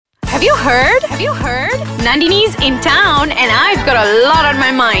Have you heard? Nandini's in town and I've got a lot on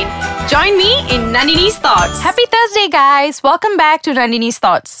my mind. Join me in Nandini's Thoughts. Happy Thursday, guys. Welcome back to Nandini's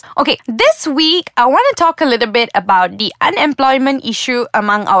Thoughts. Okay, this week, I want to talk a little bit about the unemployment issue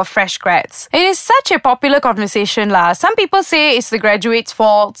among our fresh grads. It is such a popular conversation lah. Some people say it's the graduates'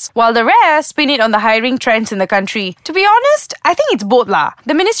 faults, while the rest pin it on the hiring trends in the country. To be honest, I think it's both lah.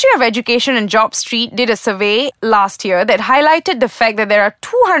 The Ministry of Education and Job Street did a survey last year that highlighted the fact that there are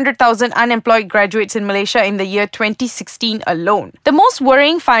 200,000 unemployed graduates in Malaysia in the year 2016 alone. The most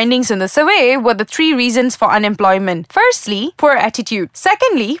worrying findings in the survey were the three reasons for unemployment. Firstly, poor attitude.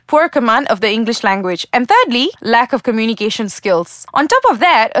 Secondly, poor command of the English language. And thirdly, lack of communication skills. On top of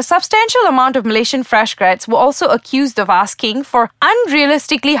that, a substantial amount of Malaysian fresh grads were also accused of asking for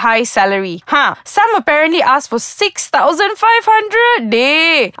unrealistically high salary. Some apparently asked for 6,500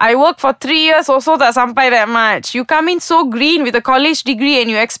 day. I work for 3 years also tak sampai that much. You come in so green with a college degree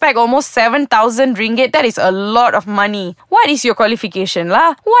and you expect almost 7,000 ringgit. That is a lot of money. What is your qualification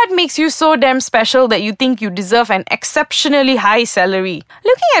lah? What makes you so damn special that you think you deserve an exceptionally high salary?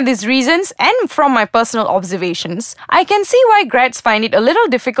 Looking at these reasons and from my personal observations, I can see why grads find it a little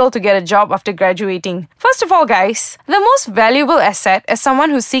difficult to get a job after graduating. First of all, guys, the most valuable asset as someone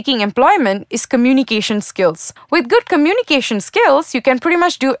who's seeking employment is communication skills. With good communication skills, you can pretty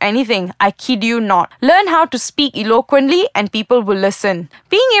much do anything. I kid you not. Learn how to speak eloquently and people will listen.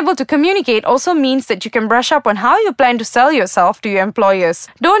 Being able to communicate also means that you can brush up on how you plan to sell yourself to your employers.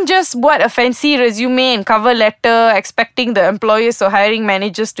 Don't just buat a fancy resume and cover letter expecting the employers or hiring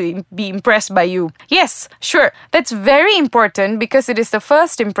managers to be impressed by you. Yes, sure, that's very important because it is the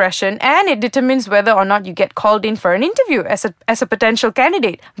first impression and it determines whether or not you get called in for an interview as a potential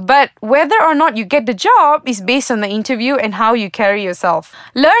candidate. But whether or not you get the job is based on the interview and how you carry yourself.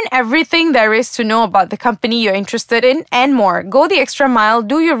 Learn everything there is to know about the company you're interested in and more. Go the extra mile,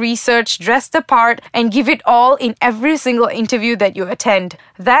 do your research, dress the part, and give it all in every single interview that you attend.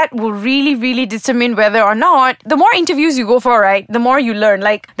 That will really determine whether or not, the more interviews you go for, right, the more you learn.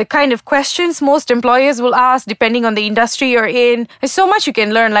 Like the kind of questions most employers will ask depending on the industry you're in. There's so much you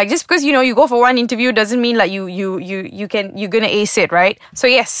can learn. Like just because you go for one interview doesn't mean like you're gonna ace it, right? So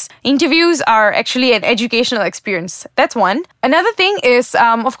yes, interviews are actually an educational experience. That's one. Another thing is,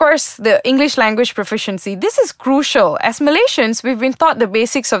 of course, the English language proficiency. This is crucial. As Malaysians, we've been taught the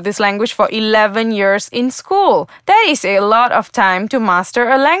basics of this language for 11 years in school. That is a lot of time to master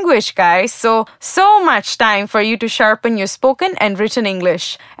a language, guys. So much time for you to sharpen your spoken and written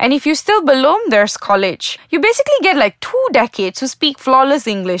English. And if you still below, there's college. You basically get like 2 decades to speak flawless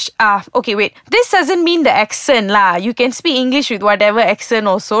English. Okay, wait. This doesn't mean the accent lah. You can speak English with whatever accent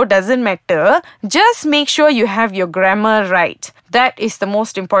also, doesn't matter. Just make sure you have your grammar right. That is the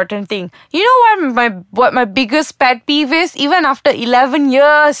most important thing. You know what my biggest pet peeve is? Even after 11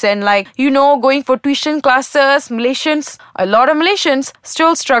 years and going for tuition classes, a lot of Malaysians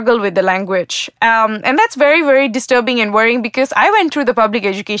still struggle with the language. And that's very, very disturbing and worrying because I went through the public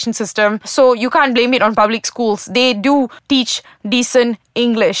education system, so you can't blame it on public schools. They do teach decent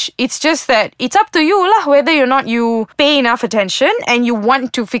English. It's just that it's up to you lah, whether or not you pay enough attention and you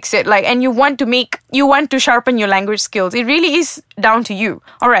want to fix it, and you want to sharpen your language skills. It really is down to you.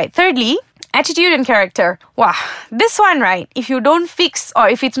 Alright, thirdly, attitude and character. Wow, this one, right? If you don't fix or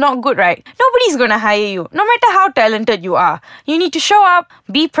if it's not good, right? Nobody's gonna hire you, no matter how talented you are. You need to show up,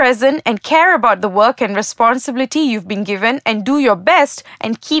 be present, and care about the work and responsibility you've been given, and do your best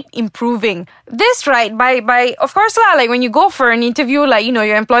and keep improving. This, right? By of course lah, like when you go for an interview,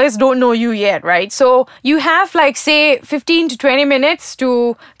 your employers don't know you yet, right? So you have say 15 to 20 minutes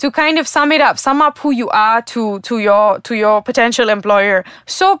to kind of sum up who you are to your potential employer.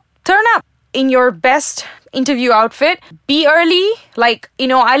 So turn up in your best interview outfit. Be early.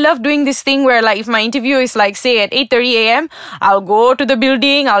 I love doing this thing where if my interview is say at 8:30 a.m, I'll go to the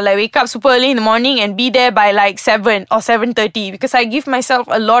building, I'll wake up super early in the morning and be there by 7 or 7:30 because I give myself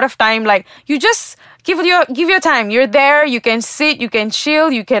a lot of time. You just give your time. You're there, you can sit, you can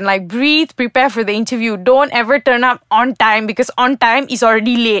chill, you can breathe, prepare for the interview. Don't ever turn up on time because on time is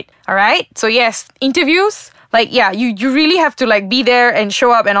already late. Alright? So yes, interviews, you really have to be there and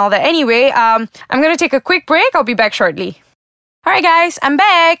show up and all that. Anyway, I'm gonna take a quick break. I'll be back shortly. Alright guys, I'm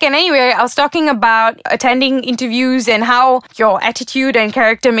back. And anyway, I was talking about attending interviews and how your attitude and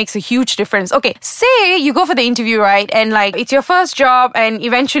character makes a huge difference. Okay, say you go for the interview, right? And it's your first job and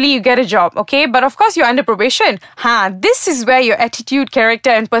eventually you get a job, okay? But of course you're under probation. This is where your attitude,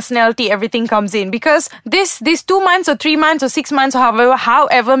 character and personality, everything comes in. Because this 2 months or 3 months or 6 months or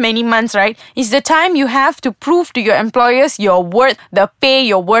however many months, right, is the time you have to prove to your employers you're worth the pay,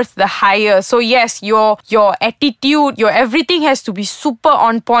 you're worth the hire. So yes, your attitude, your everything has to be super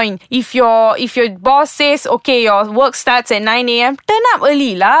on point. If your boss says, okay, your work starts at 9 a.m., turn up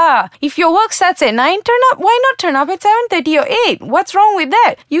early lah. If your work starts at 9, why not turn up at 7:30 or 8? What's wrong with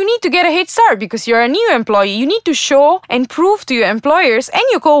that? You need to get a head start because you're a new employee. You need to show and prove to your employers and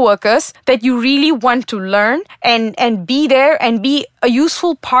your co-workers that you really want to learn and be there and be a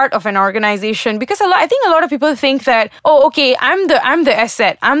useful part of an organization. Because I think a lot of people think that, oh, okay, I'm the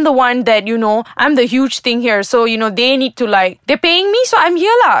asset. I'm the one that, I'm the huge thing here. So, they need to they're paying me, so I'm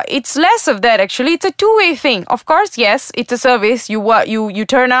here lah. It's less of that actually. It's a two-way thing. Of course, yes, it's a service. You work, you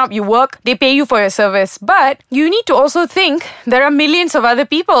turn up, you work, they pay you for your service. But you need to also think there are millions of other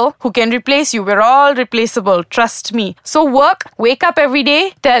people who can replace you. We're all replaceable. Trust me. So wake up every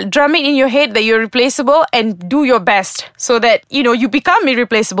day, drum it in your head that you're replaceable and do your best so that, you become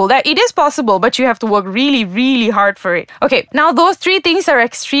irreplaceable. That it is possible, but you have to work really, really hard for it. Okay, now those 3 things are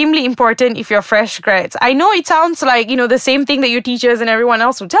extremely important if you're fresh grads. I know it sounds like, the same thing that your teachers and everyone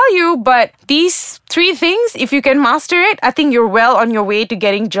else will tell you, but these 3 things, if you can master it, I think you're well on your way to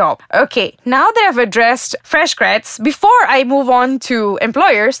getting job. Okay, now that I've addressed fresh grads, before I move on to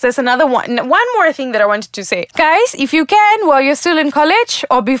employers, there's another one more thing that I wanted to say. Guys, if you can, while you're still in college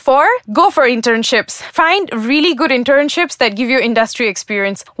or before, go for internships. Find really good internships that give you industry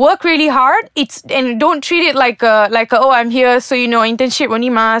experience. Work really hard. And don't treat it like oh, I'm here, so internship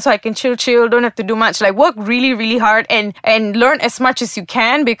only so I can chill, don't have to do much. Work really, really hard and learn as much as you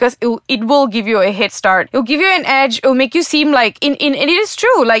can because it will give you a head start. It'll give you an edge. It'll make you seem like it is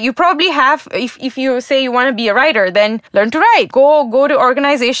true. You probably have, if you say you want to be a writer, then learn to write. Go to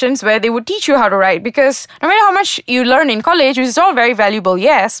organizations where they would teach you how to write, because no matter how much you learn in college, which is all very valuable,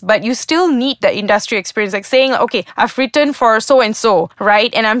 yes, but you still need the industry experience. Saying, okay, I've written for so and so,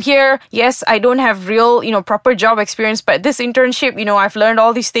 right? And I'm here. Yes, I don't have real, proper job experience, but this internship, I've learned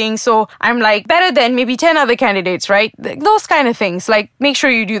all these things, so I'm better than maybe 10 other candidates, right? Those kind of things. Make sure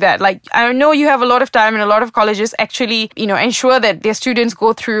you do that. I know you have a lot of time and a lot of colleges actually, ensure that their students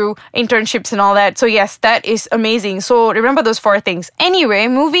go through internships and all that. So yes, that is amazing. So remember those 4 things. Anyway,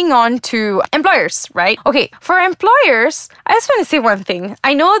 moving on to employers, right? Okay, for employers, I just want to say one thing.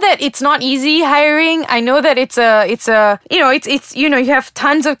 I know that it's not easy hiring. I know that you have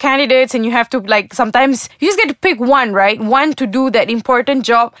tons of candidates and you have to sometimes you just get to pick one, right? One to do that important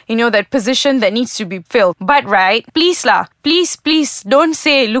job, that position that needs to be filled. But right, please don't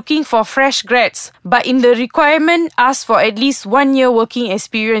say looking for fresh grads, but in the requirement, ask for at least 1 year working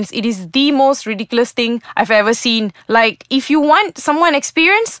experience. It is the most ridiculous thing I've ever seen. If you want someone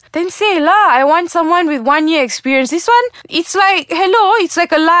experienced, then say I want someone with 1 year experience. This one, it's hello, it's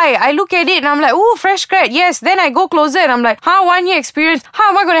like a lie. I look at it and I'm like, oh, fresh grad, yes. Then I go closer and I'm like, 1 year experience? How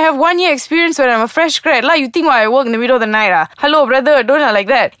am I going to have 1 year experience when I'm a fresh grad? You think I work in the middle of the night? Hello, brother, don't like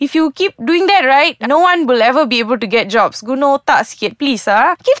that. If you keep doing that, right, no one will ever be able to get jobs. Guna otak sikit, please.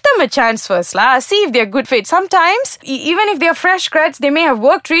 Give them a chance first. See if they're good fit. Sometimes, even if they're fresh grads, they may have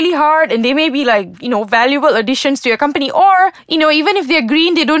worked really hard and they may be valuable additions to your company. Or, even if they're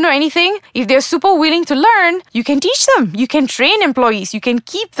green, they don't know anything, if they're super willing to learn, you can teach them. You can train employees. You can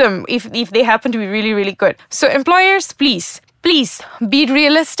keep them if they happen to be really, really good. So employers, please be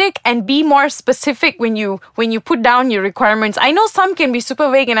realistic and be more specific when you put down your requirements. I know some can be super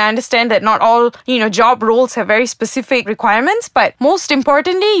vague, and I understand that not all job roles have very specific requirements, but most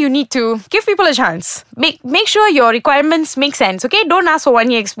importantly, you need to give people a chance. Make sure your requirements make sense. Okay, don't ask for 1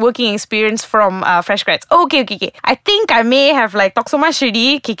 year working experience from fresh grads. Okay. I think I may have talked so much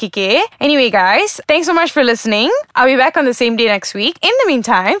already. Anyway, guys, thanks so much for listening. I'll be back on the same day next week. In the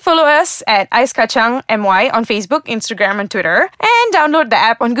meantime, follow us at Ais Kacang MY on Facebook, Instagram, and Twitter, and download the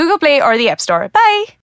app on Google Play or the App Store. Bye!